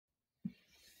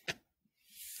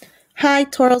Hi,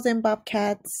 Toros and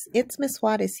Bobcats. It's Miss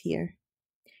Juarez here.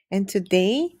 And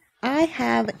today I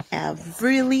have a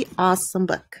really awesome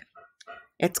book.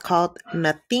 It's called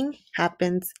Nothing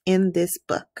Happens in This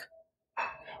Book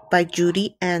by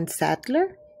Judy and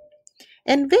Sadler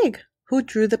and Vig, who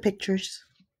drew the pictures.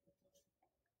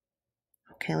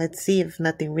 Okay, let's see if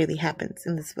nothing really happens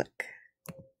in this book.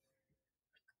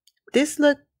 This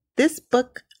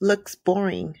book looks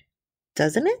boring,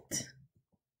 doesn't it?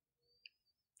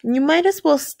 You might as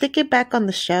well stick it back on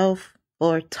the shelf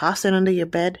or toss it under your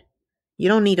bed. You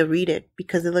don't need to read it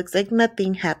because it looks like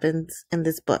nothing happens in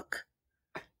this book.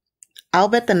 I'll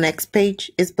bet the next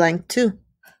page is blank too.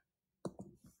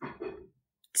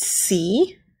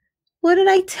 See? What did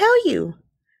I tell you?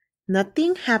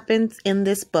 Nothing happens in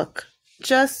this book.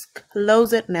 Just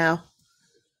close it now.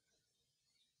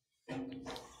 I'm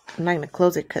not going to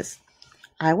close it because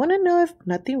I want to know if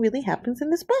nothing really happens in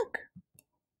this book.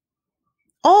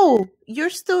 Oh, you're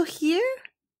still here?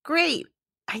 Great.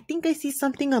 I think I see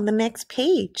something on the next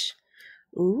page.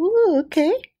 Ooh,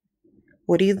 okay.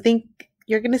 What do you think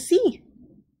you're going to see?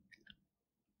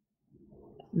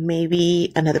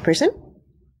 Maybe another person?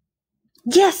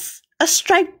 Yes, a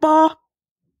striped ball.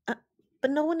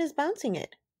 But no one is bouncing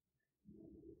it.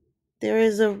 There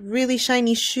is a really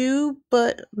shiny shoe,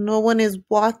 but no one is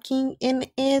walking in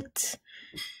it.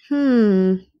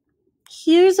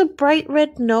 Here's a bright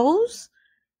red nose,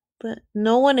 but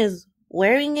no one is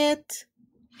wearing it.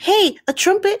 Hey, a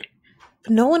trumpet,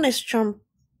 but no one is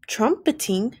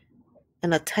trumpeting.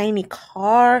 And a tiny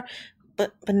car,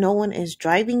 but no one is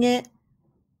driving it.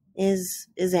 Is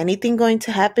anything going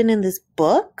to happen in this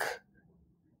book?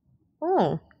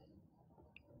 Oh.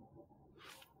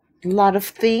 A lot of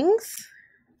things.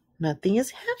 Nothing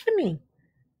is happening.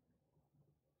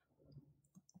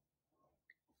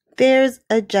 There's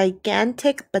a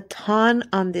gigantic baton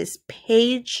on this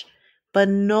page, but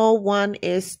no one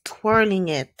is twirling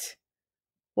it.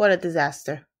 What a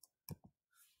disaster.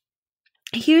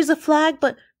 Here's a flag,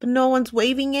 but no one's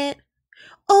waving it.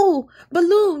 Oh,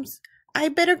 balloons! I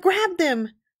better grab them.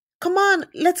 Come on,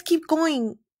 let's keep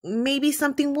going. Maybe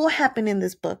something will happen in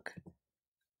this book.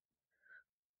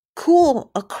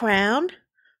 Cool, a crown?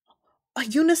 A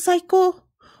unicycle?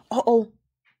 Uh-oh.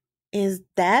 Is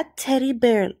that teddy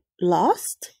bear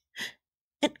lost?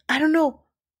 And I don't know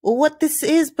what this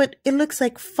is, but it looks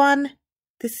like fun.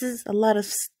 This is a lot of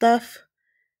stuff.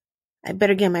 I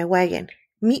better get my wagon.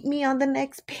 Meet me on the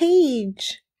next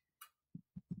page.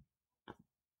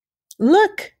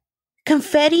 Look,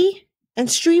 confetti and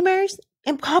streamers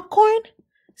and popcorn.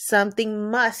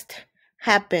 Something must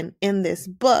happen in this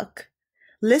book.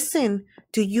 Listen,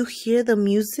 do you hear the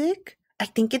music? I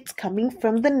think it's coming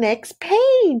from the next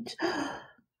page.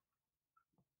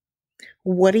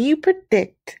 What do you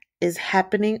predict is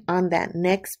happening on that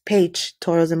next page,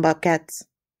 Toros and Bobcats?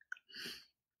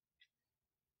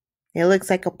 It looks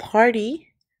like a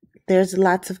party. There's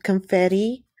lots of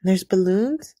confetti. There's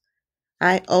balloons.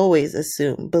 I always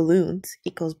assume balloons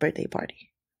equals birthday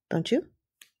party. Don't you?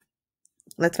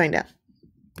 Let's find out.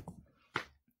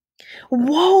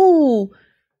 Whoa!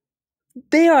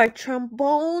 There are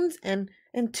trombones and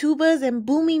tubas and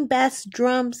booming bass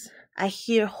drums. I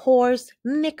hear horse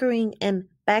nickering and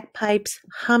bagpipes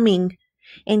humming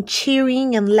and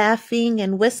cheering and laughing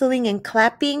and whistling and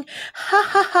clapping. Ha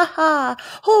ha ha ha!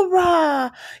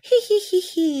 Hurrah! Hee hee hee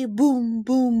hee! Boom,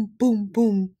 boom, boom,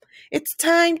 boom. It's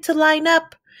time to line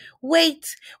up. Wait,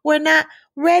 we're not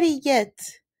ready yet.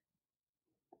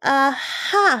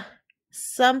 Aha!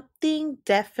 Something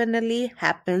definitely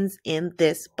happens in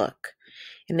this book.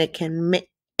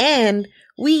 And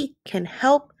we can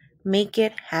help make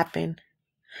it happen.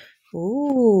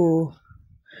 Ooh.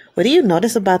 What do you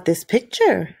notice about this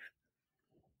picture?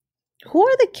 Who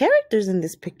are the characters in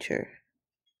this picture?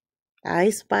 I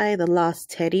spy the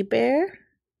lost teddy bear.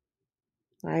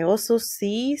 I also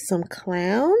see some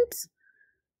clowns.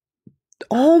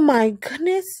 Oh my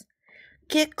goodness.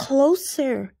 Get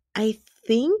closer. I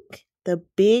think the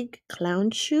big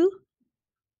clown shoe.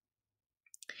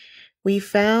 We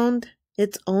found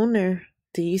its owner.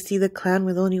 Do you see the clown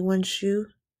with only one shoe?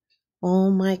 Oh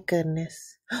my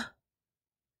goodness.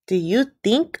 Do you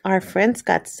think our friends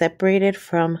got separated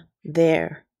from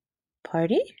their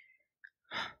party?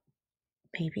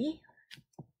 Maybe.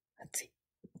 Let's see.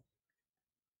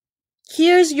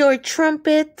 Here's your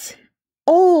trumpet.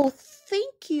 Oh,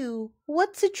 thank you.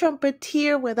 What's a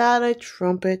trumpeter without a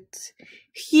trumpet?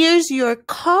 Here's your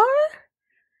car.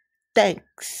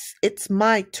 Thanks. It's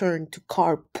my turn to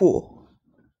carpool.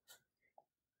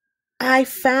 I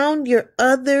found your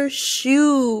other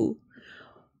shoe.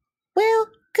 Well,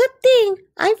 good thing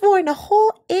I've worn a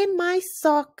hole in my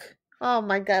sock. Oh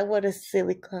my God, what a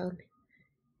silly clown.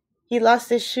 He lost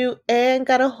his shoe and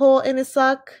got a hole in his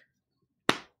sock.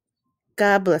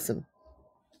 God bless him.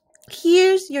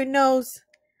 Here's your nose.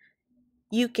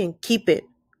 You can keep it.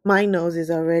 My nose is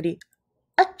already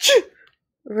achoo,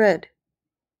 red.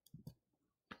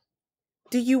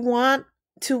 Do you want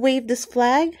to wave this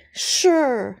flag?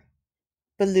 Sure.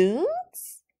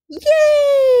 Balloons?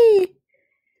 Yay!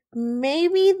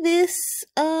 Maybe this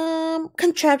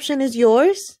contraption is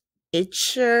yours? It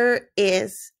sure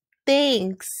is.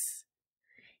 Thanks.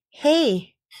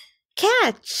 Hey,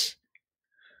 catch!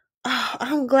 Oh,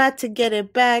 I'm glad to get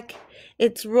it back.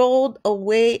 It's rolled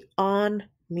away on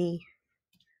me.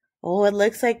 Oh, it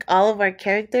looks like all of our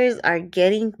characters are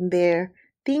getting their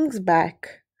things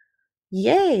back.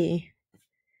 Yay!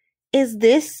 Is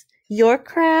this your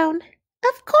crown?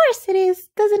 Of course it is.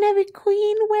 Doesn't every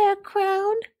queen wear a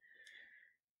crown?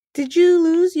 Did you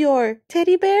lose your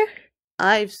teddy bear?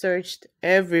 I've searched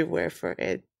everywhere for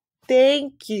it.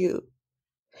 Thank you.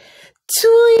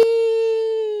 Tweet!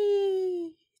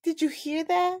 Did you hear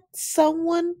that?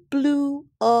 Someone blew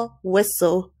a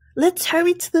whistle. Let's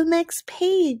hurry to the next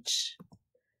page.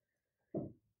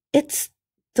 It's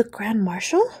the Grand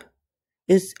Marshal?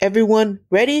 Is everyone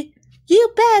ready?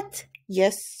 You bet!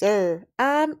 Yes, sir.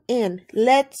 I'm in.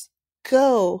 Let's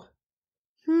go.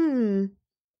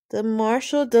 The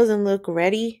Marshal doesn't look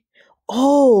ready.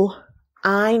 Oh,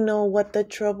 I know what the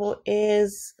trouble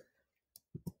is.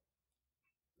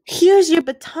 Here's your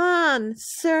baton,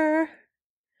 sir.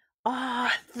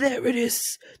 Ah, there it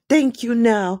is. Thank you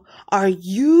now. Are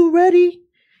you ready?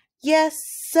 Yes,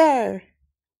 sir.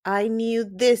 I knew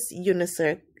this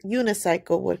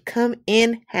unicycle would come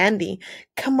in handy.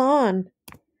 Come on.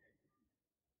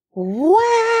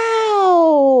 Wow!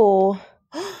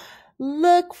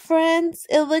 Look, friends,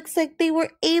 it looks like they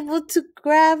were able to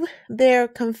grab their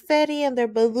confetti and their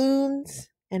balloons.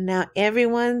 And now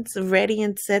everyone's ready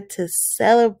and set to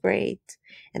celebrate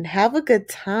and have a good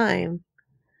time.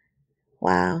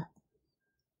 Wow.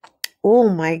 Oh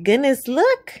my goodness,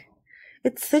 look!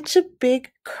 It's such a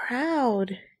big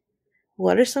crowd.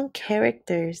 What are some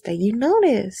characters that you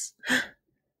notice?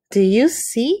 Do you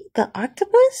see the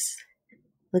octopus?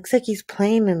 Looks like he's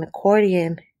playing an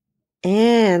accordion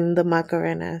and the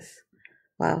macarenas.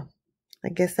 Wow. I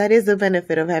guess that is the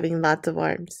benefit of having lots of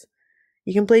arms.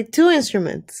 You can play 2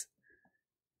 instruments.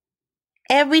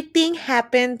 Everything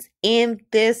happens in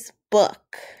this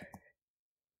book.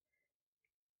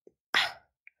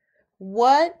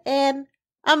 What an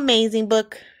amazing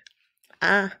book.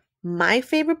 My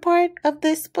favorite part of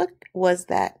this book was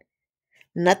that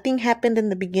nothing happened in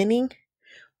the beginning,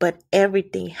 but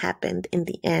everything happened in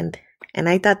the end. And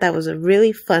I thought that was a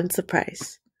really fun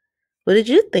surprise. What did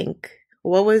you think?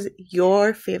 What was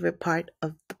your favorite part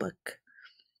of the book?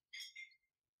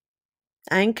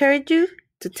 I encourage you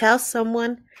to tell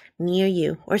someone near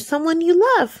you or someone you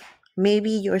love.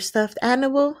 Maybe your stuffed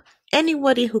animal,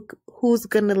 anybody who's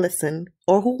going to listen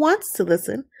or who wants to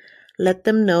listen. Let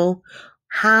them know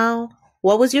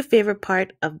what was your favorite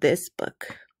part of this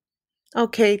book.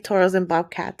 Okay, Toros and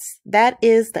Bobcats, that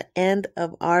is the end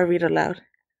of our Read Aloud.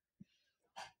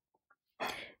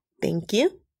 Thank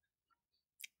you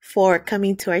for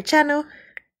coming to our channel.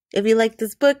 If you like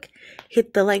this book,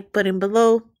 hit the like button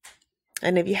below.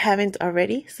 And if you haven't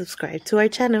already, subscribe to our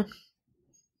channel.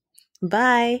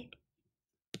 Bye.